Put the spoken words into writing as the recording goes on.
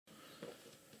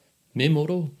Mere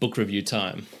Mortal book review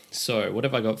time. So, what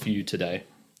have I got for you today?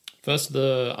 First,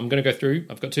 I'm going to go through.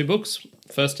 I've got two books.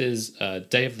 First is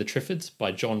Day of the Triffids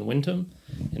by John Wyndham,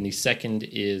 and the second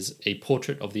is A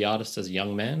Portrait of the Artist as a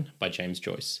Young Man by James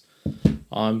Joyce.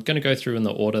 I'm going to go through in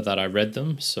the order that I read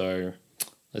them, so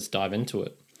let's dive into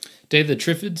it. Day of the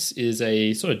Triffids is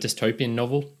a sort of dystopian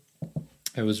novel.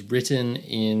 It was written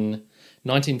in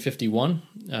 1951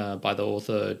 by the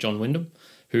author John Wyndham,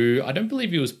 who I don't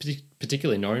believe he was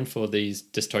particularly known for these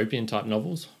dystopian type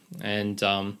novels. And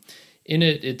in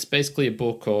it, it's basically a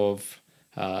book of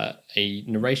a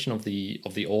narration of the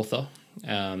author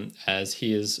as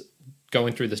he is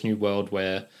going through this new world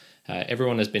where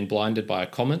everyone has been blinded by a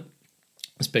comet,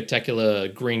 a spectacular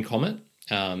green comet,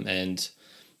 and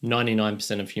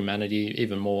 99% of humanity,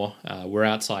 even more, were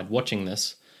outside watching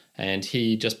this. And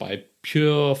he, just by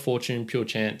pure fortune, pure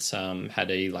chance, had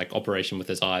a operation with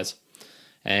his eyes.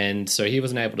 And so he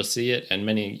wasn't able to see it,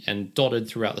 and dotted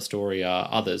throughout the story are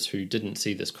others who didn't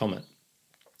see this comet.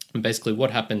 And basically what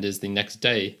happened is the next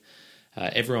day,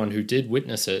 everyone who did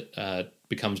witness it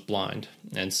becomes blind.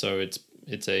 And so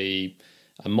it's a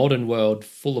modern world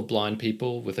full of blind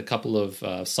people with a couple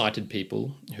of sighted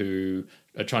people who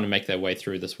are trying to make their way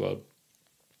through this world.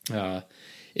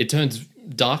 It turns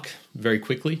dark very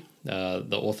quickly.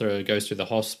 The author goes to the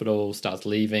hospital, starts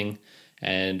leaving,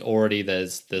 and already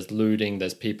there's looting,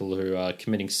 there's people who are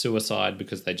committing suicide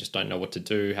because they just don't know what to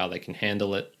do, how they can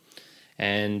handle it.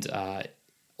 And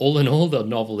all in all, the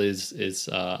novel is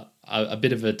a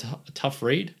bit of a tough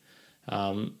read.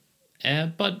 But,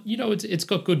 it's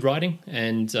got good writing,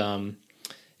 and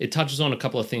it touches on a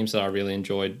couple of themes that I really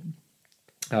enjoyed.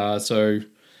 So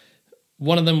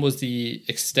one of them was the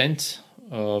extent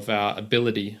of our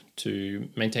ability to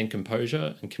maintain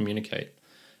composure and communicate.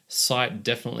 Sight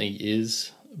definitely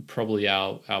is probably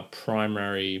our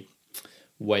primary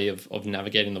way of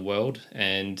navigating the world,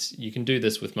 and you can do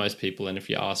this with most people. And if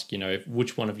you ask,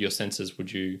 which one of your senses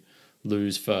would you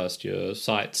lose first, your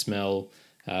sight, smell,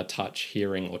 touch,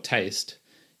 hearing, or taste,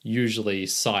 usually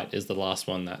sight is the last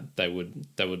one that they would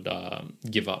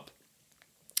give up.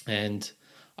 And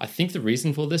I think the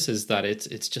reason for this is that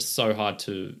it's just so hard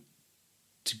to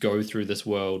go through this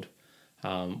world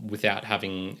without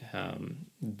having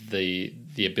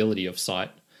the ability of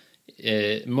sight.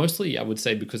 Mostly, I would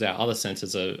say, because our other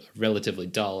senses are relatively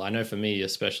dull. I know for me,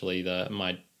 especially,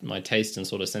 my taste and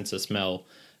sort of sense of smell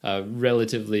are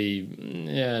relatively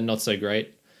not so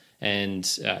great, and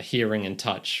hearing and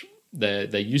touch,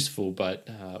 they're useful, but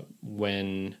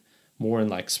when more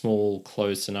in small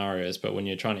closed scenarios. But when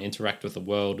you're trying to interact with the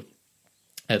world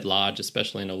at large,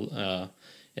 especially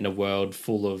in a world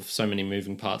full of so many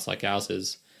moving parts like ours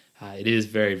is, it is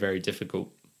very, very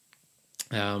difficult.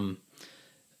 Another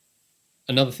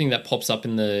thing that pops up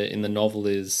in the novel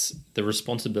is the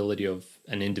responsibility of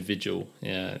an individual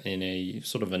in a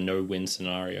sort of a no-win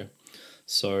scenario.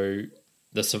 So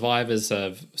the survivors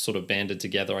have sort of banded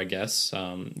together, I guess.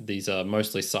 These are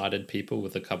mostly sighted people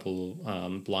with a couple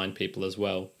blind people as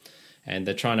well. And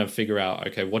they're trying to figure out,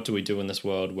 okay, what do we do in this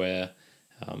world where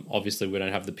obviously we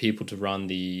don't have the people to run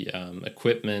the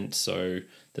equipment, so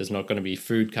there's not going to be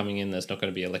food coming in, there's not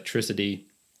going to be electricity,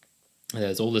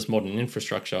 there's all this modern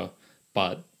infrastructure,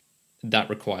 but that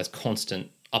requires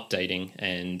constant updating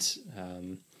and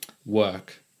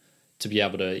work to be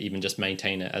able to even just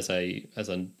maintain it as a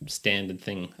standard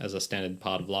thing, as a standard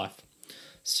part of life.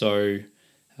 So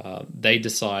they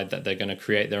decide that they're going to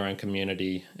create their own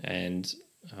community and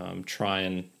try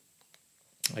and,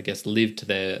 I guess, live to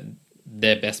their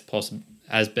best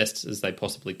as best as they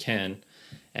possibly can,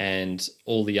 and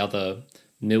all the other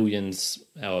millions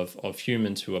of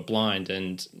humans who are blind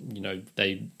and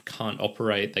they can't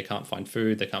operate, they can't find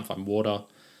food, they can't find water,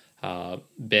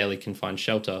 barely can find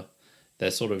shelter.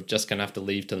 They're sort of just going to have to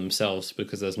leave to themselves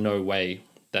because there's no way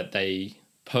that they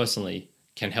personally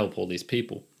can help all these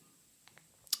people.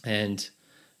 And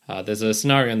there's a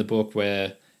scenario in the book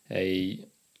where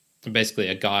basically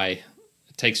a guy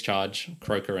takes charge,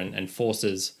 Croker, and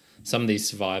forces some of these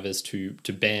survivors to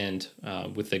band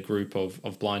with their group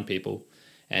of blind people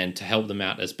and to help them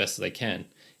out as best as they can.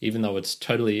 Even though it's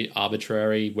totally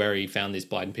arbitrary where he found these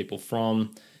blind people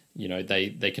from,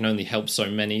 they can only help so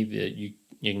many. That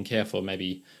you can care for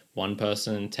maybe one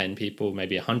person, 10 people,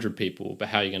 maybe 100 people, but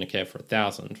how are you going to care for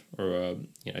 1,000 or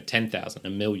 10,000, a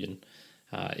million,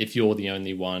 if you're the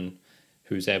only one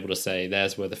who's able to say,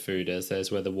 there's where the food is,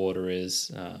 there's where the water is.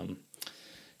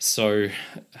 So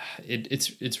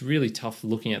it's really tough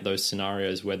looking at those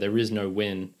scenarios where there is no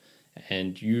win,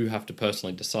 and you have to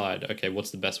personally decide, okay,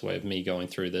 what's the best way of me going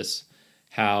through this?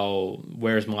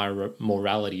 Where is my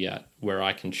morality at, where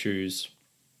I can choose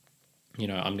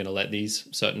I'm going to let these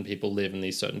certain people live and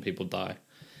these certain people die.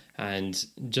 And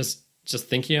just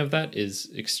thinking of that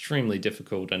is extremely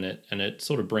difficult, and it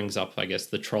sort of brings up, I guess,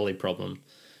 the trolley problem,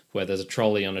 where there's a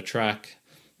trolley on a track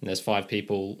and there's 5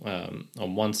 people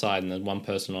on one side and then one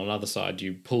person on the other side.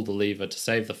 You pull the lever to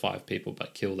save the 5 people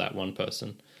but kill that one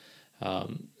person.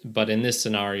 But in this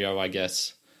scenario, I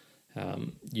guess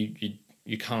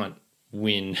you can't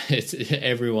win.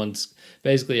 Everyone's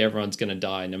going to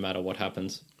die no matter what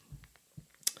happens.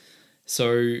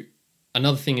 So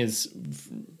another thing is,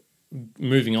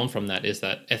 moving on from that, is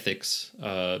that ethics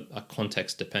are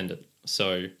context dependent.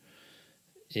 So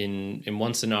in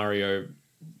one scenario,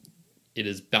 it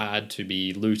is bad to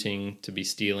be looting, to be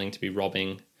stealing, to be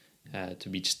robbing, to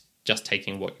be just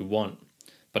taking what you want.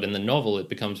 But in the novel, it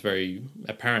becomes very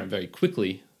apparent very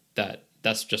quickly that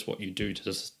that's just what you do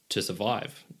to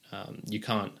survive. You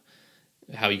can't.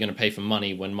 How are you going to pay for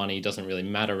money when money doesn't really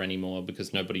matter anymore,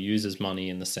 because nobody uses money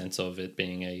in the sense of it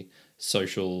being a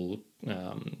social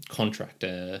contract,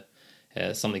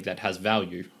 something that has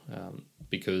value.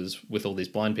 Because with all these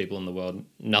blind people in the world,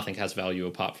 nothing has value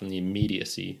apart from the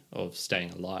immediacy of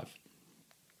staying alive.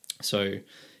 So it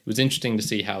was interesting to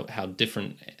see how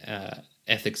different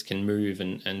ethics can move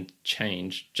and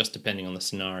change just depending on the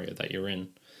scenario that you're in.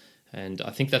 And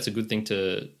I think that's a good thing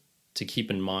to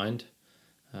keep in mind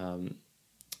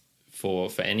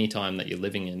for any time that you're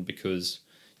living in, because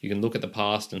you can look at the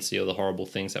past and see all the horrible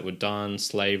things that were done,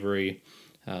 slavery,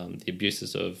 the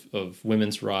abuses of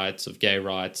women's rights, of gay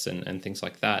rights, and things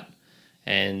like that.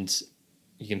 And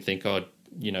you can think,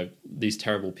 these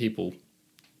terrible people.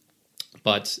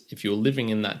 But if you're living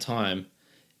in that time,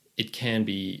 it can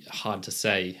be hard to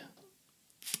say,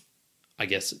 I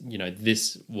guess,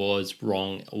 this was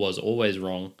wrong, was always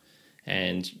wrong,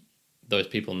 and those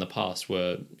people in the past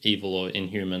were evil or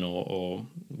inhuman or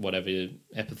whatever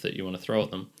epithet you want to throw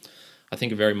at them. I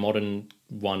think a very modern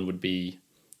one would be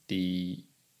the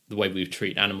way we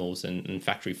treat animals and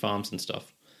factory farms and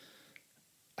stuff.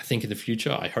 I think in the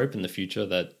future, I hope in the future,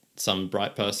 that some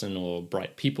bright person or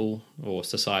bright people or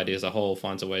society as a whole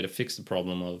finds a way to fix the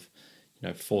problem of,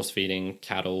 force feeding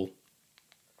cattle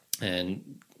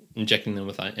and injecting them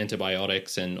with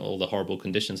antibiotics and all the horrible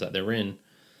conditions that they're in,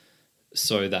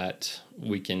 so that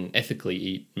we can ethically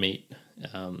eat meat,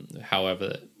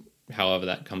 however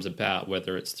that comes about,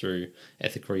 whether it's through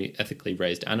ethically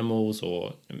raised animals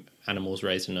or animals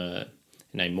raised in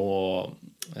a more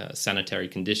sanitary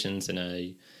conditions, in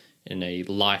a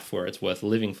life where it's worth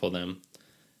living for them,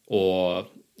 or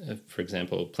for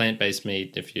example, plant-based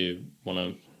meat. If you want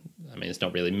to, it's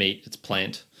not really meat; it's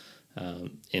plant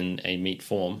in a meat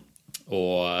form,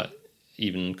 or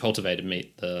even cultivated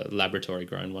meat, the laboratory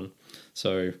grown one.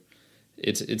 So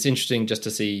it's interesting just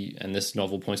to see, and this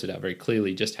novel points it out very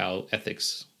clearly, just how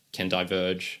ethics can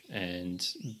diverge and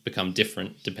become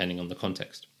different depending on the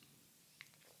context.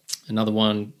 Another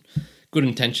one, good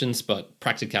intentions, but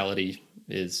practicality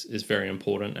is very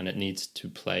important, and it needs to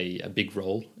play a big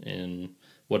role in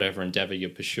whatever endeavor you're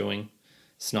pursuing.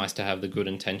 It's nice to have the good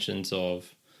intentions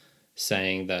of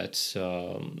saying that,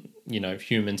 if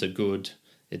humans are good,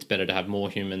 it's better to have more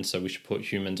humans, so we should put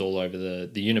humans all over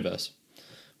the universe.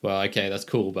 Well, okay, that's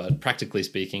cool, but practically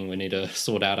speaking, we need to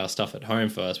sort out our stuff at home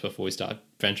first before we start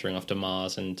venturing off to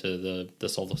Mars and to the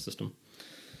solar system.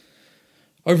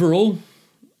 Overall,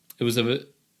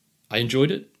 I enjoyed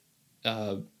it,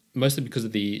 mostly because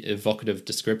of the evocative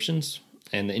descriptions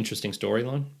and the interesting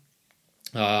storyline.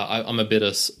 I'm a bit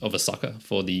of a sucker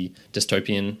for the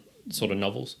dystopian sort of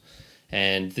novels,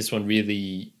 and this one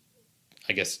really,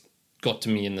 I guess, got to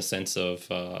me in the sense of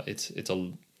it's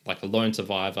like a lone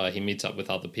survivor. He meets up with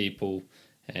other people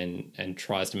and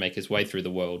tries to make his way through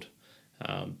the world,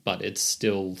 but it's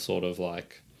still sort of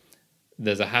like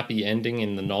there's a happy ending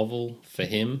in the novel for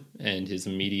him and his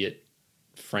immediate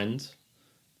friends,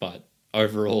 but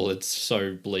overall it's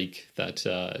so bleak that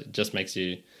it just makes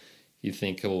you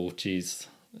think, oh geez,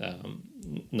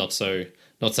 not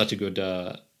such a good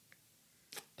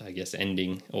I guess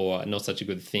ending, or not such a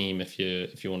good theme if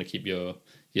you want to keep your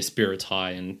spirits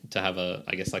high and to have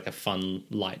a fun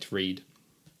light read.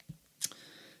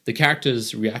 The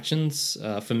characters' reactions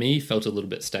for me felt a little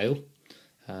bit stale,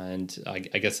 and I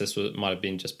guess this might have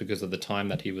been just because of the time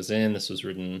that he was in. This was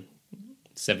written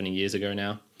 70 years ago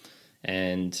now,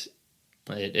 and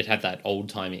it had that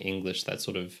old-timey English, that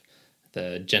sort of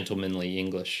the gentlemanly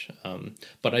English.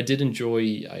 But I did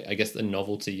enjoy, I guess, the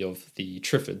novelty of the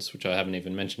Triffids, which I haven't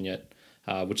even mentioned yet,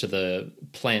 which are the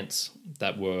plants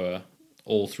that were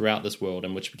all throughout this world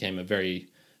and which became a very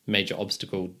major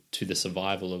obstacle to the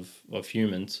survival of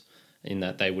humans, in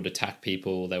that they would attack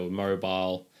people, they were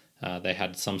mobile, they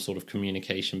had some sort of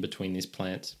communication between these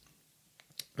plants.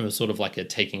 It was sort of like a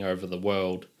taking over the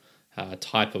world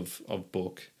type of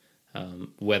book,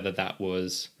 whether that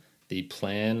was the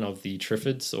plan of the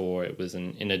Triffids or it was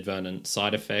an inadvertent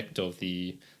side effect of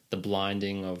the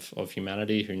blinding of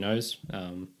humanity, who knows.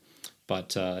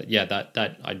 But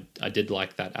I did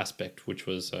like that aspect, which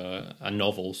was a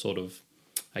novel sort of,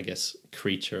 I guess,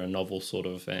 creature, a novel sort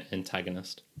of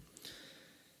antagonist.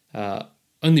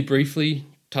 Only briefly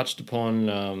touched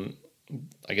upon,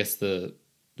 I guess, the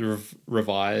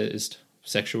revised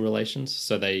sexual relations.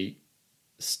 So they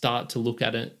start to look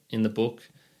at it in the book.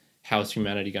 How is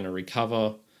humanity going to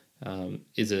recover?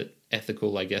 Is it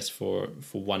ethical, I guess, for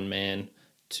one man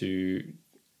to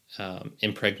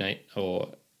impregnate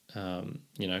or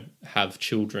have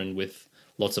children with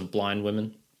lots of blind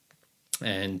women?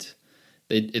 And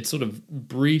it sort of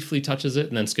briefly touches it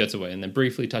and then skirts away, and then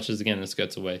briefly touches again and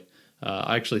skirts away.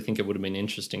 I actually think it would have been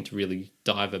interesting to really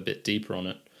dive a bit deeper on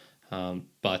it,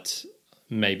 but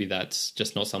maybe that's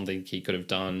just not something he could have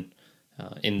done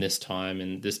in this time,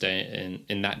 in this day,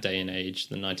 in that day and age,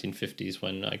 the 1950s,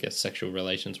 when I guess sexual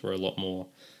relations were a lot more.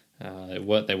 They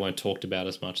weren't talked about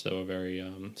as much. They were very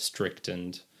strict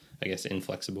and, I guess,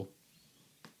 inflexible.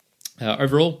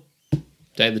 Overall,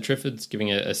 Day of the Triffids, giving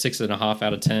it a 6.5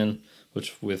 out of 10,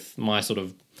 which with my sort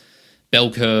of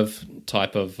bell curve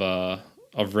type of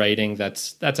rating,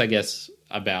 that's I guess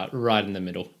about right in the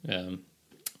middle.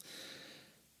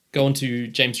 Go on to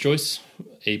James Joyce,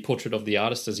 A Portrait of the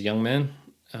Artist as a Young Man.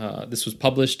 This was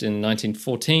published in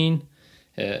 1914.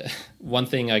 One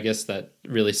thing I guess that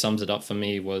really sums it up for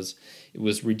me was it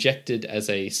was rejected as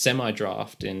a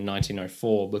semi-draft in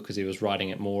 1904 because he was writing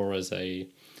it more as I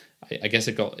guess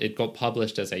it got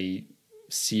published as a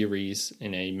series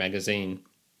in a magazine,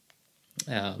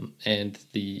 and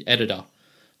the editor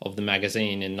of the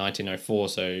magazine in 1904,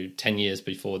 so 10 years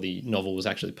before the novel was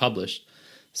actually published,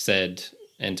 said,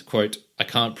 and quote, "I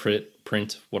can't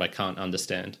print what I can't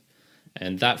understand,"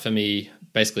 and that for me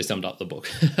basically summed up the book.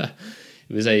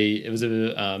 It was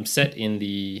a set in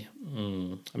the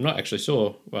I'm not actually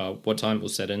sure what time it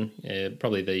was set in.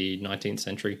 Probably the 19th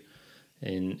century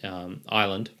in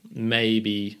Ireland,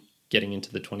 maybe getting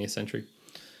into the 20th century.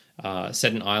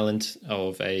 Set in Ireland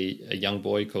of a young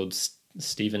boy called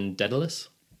Stephen Dedalus,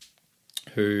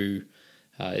 who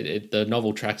the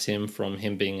novel tracks him from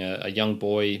him being a young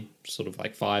boy, sort of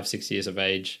like 5-6 years of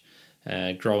age,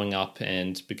 growing up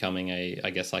and becoming a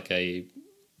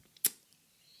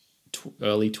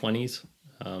early 20s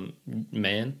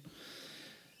man.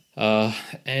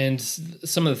 And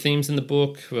some of the themes in the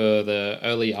book were the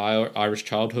early Irish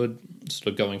childhood, sort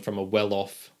of going from a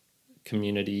well-off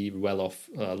community, well-off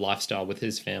lifestyle with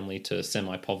his family to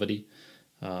semi-poverty.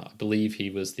 I believe he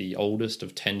was the oldest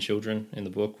of 10 children in the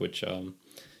book, which,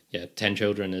 10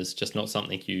 children is just not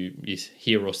something you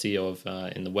hear or see of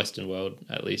in the Western world,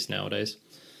 at least nowadays.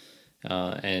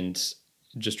 And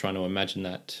just trying to imagine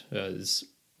that is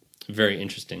very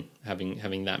interesting,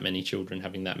 having that many children,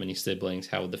 having that many siblings.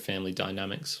 How would the family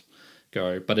dynamics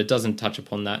go? But it doesn't touch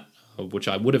upon that, which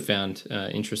I would have found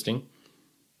interesting.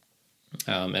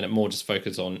 And it more just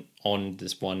focuses on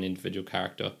this one individual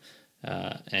character,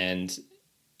 and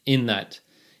in that,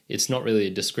 it's not really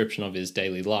a description of his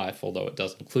daily life, although it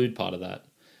does include part of that.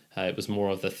 It was more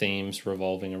of the themes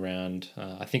revolving around,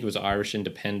 I think it was Irish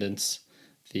independence,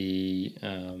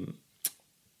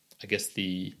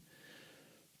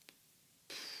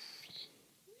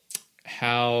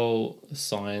 how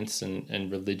science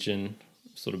and religion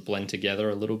sort of blend together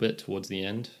a little bit towards the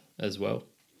end as well.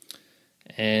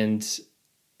 And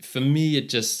for me,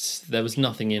 there was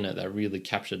nothing in it that really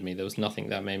captured me. There was nothing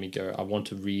that made me go, I want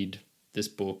to read this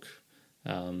book.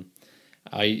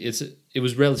 It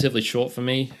was relatively short for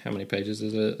me. How many pages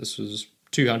is it? This was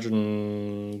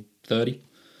 230.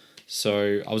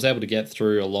 So I was able to get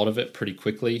through a lot of it pretty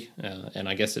quickly. And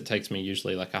I guess it takes me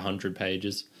usually like 100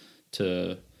 pages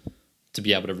to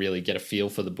be able to really get a feel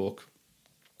for the book.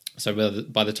 So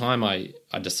by the time I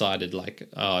decided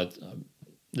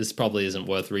this probably isn't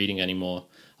worth reading anymore,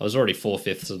 I was already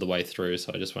 4/5 of the way through.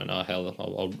 So I just went, oh hell,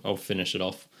 I'll finish it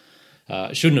off.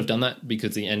 Shouldn't have done that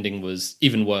because the ending was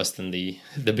even worse than the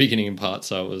beginning part.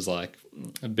 So it was like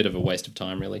a bit of a waste of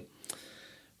time, really.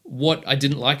 What I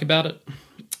didn't like about it,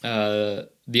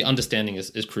 the understanding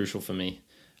is crucial for me.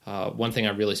 One thing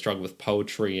I really struggle with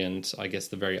poetry and I guess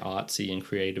the very artsy and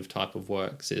creative type of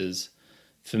works is,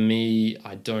 for me,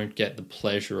 I don't get the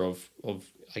pleasure of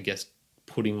I guess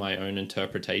putting my own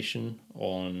interpretation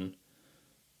on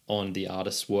the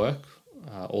artist's work.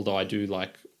 Although I do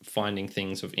like finding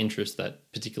things of interest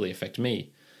that particularly affect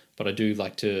me, but I do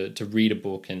like to read a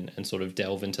book and sort of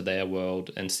delve into their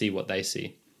world and see what they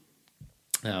see,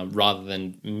 rather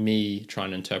than me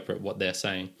trying to interpret what they're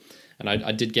saying. And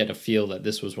I did get a feel that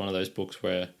this was one of those books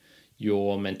where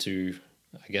you're meant to,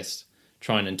 I guess,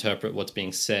 try and interpret what's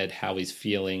being said, how he's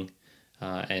feeling,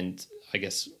 and I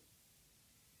guess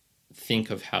think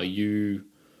of how you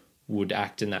would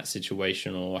act in that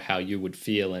situation or how you would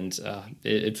feel. And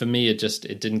for me, it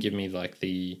didn't give me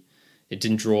it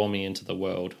didn't draw me into the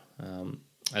world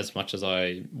as much as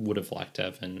I would have liked to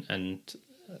have, and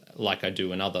like I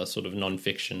do in other sort of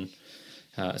non-fiction,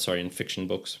 in fiction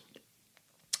books.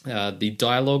 The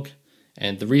dialogue,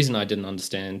 and the reason I didn't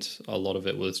understand a lot of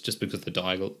it was just because the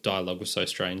dialogue was so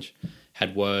strange.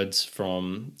 Had words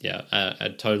from a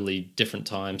totally different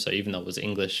time, so even though it was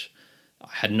English, I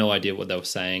had no idea what they were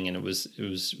saying, and it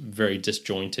was very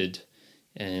disjointed,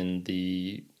 and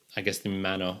the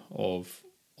manner of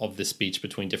the speech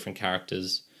between different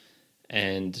characters,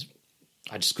 and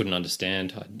I just couldn't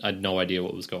understand. I had no idea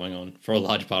what was going on for a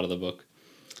large part of the book.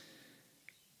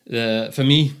 For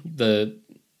me,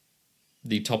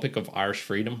 the topic of Irish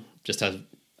freedom just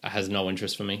has no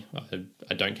interest for me.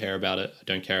 I don't care about it. I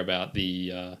don't care about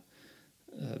the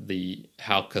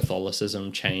how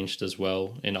Catholicism changed as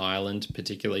well in Ireland,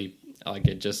 particularly. Like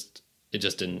it just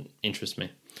didn't interest me.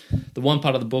 The one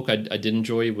part of the book I did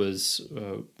enjoy was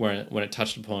when it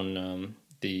touched upon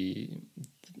the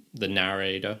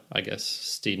narrator, I guess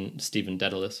Stephen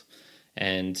Dedalus,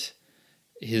 and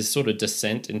his sort of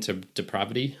descent into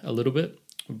depravity a little bit,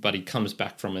 but he comes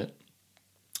back from it.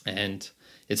 And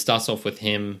it starts off with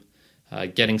him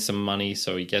getting some money,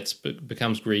 so he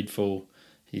becomes greedful.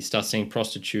 He starts seeing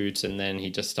prostitutes, and then he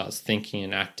just starts thinking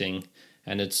and acting.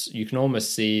 And you can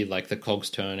almost see like the cogs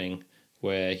turning,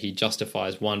 where he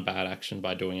justifies one bad action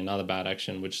by doing another bad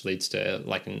action, which leads to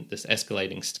like this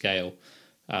escalating scale,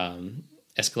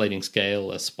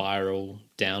 a spiral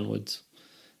downwards,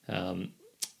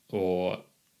 or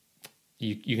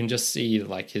you can just see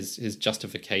like his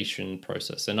justification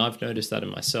process. And I've noticed that in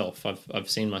myself. I've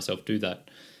seen myself do that.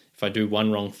 If I do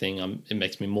one wrong thing, it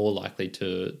makes me more likely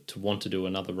to want to do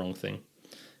another wrong thing,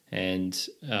 and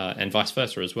vice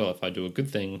versa as well. If I do a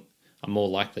good thing, I'm more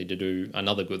likely to do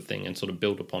another good thing and sort of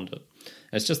build upon it. And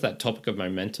it's just that topic of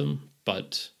momentum,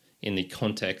 but in the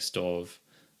context of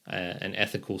an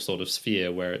ethical sort of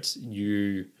sphere, where it's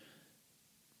you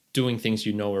doing things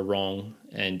you know are wrong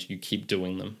and you keep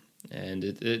doing them. And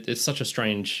it's such a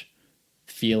strange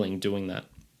feeling doing that.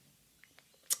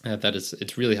 That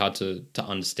it's really hard to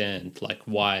understand. Like,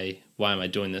 why am I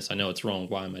doing this? I know it's wrong.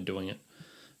 Why am I doing it?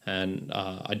 And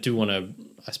I do want to.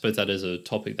 I suppose that is a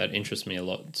topic that interests me a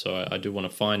lot. So I do want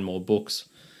to find more books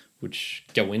which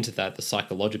go into that, the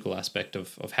psychological aspect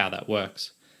of how that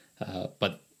works.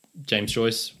 But James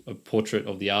Joyce, A Portrait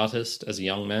of the Artist as a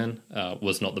Young Man,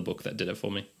 was not the book that did it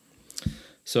for me.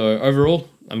 So overall,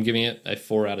 I'm giving it a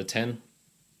 4 out of 10.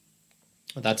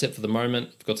 That's it for the moment.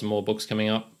 I've got some more books coming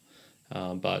up.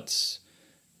 But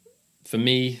for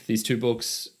me, these two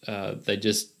books, they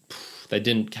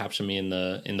didn't capture me in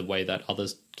the way that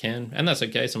others can. And that's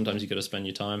okay. Sometimes you got to spend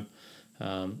your time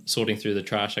sorting through the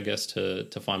trash, I guess,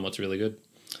 to find what's really good.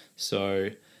 So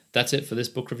that's it for this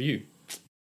book review.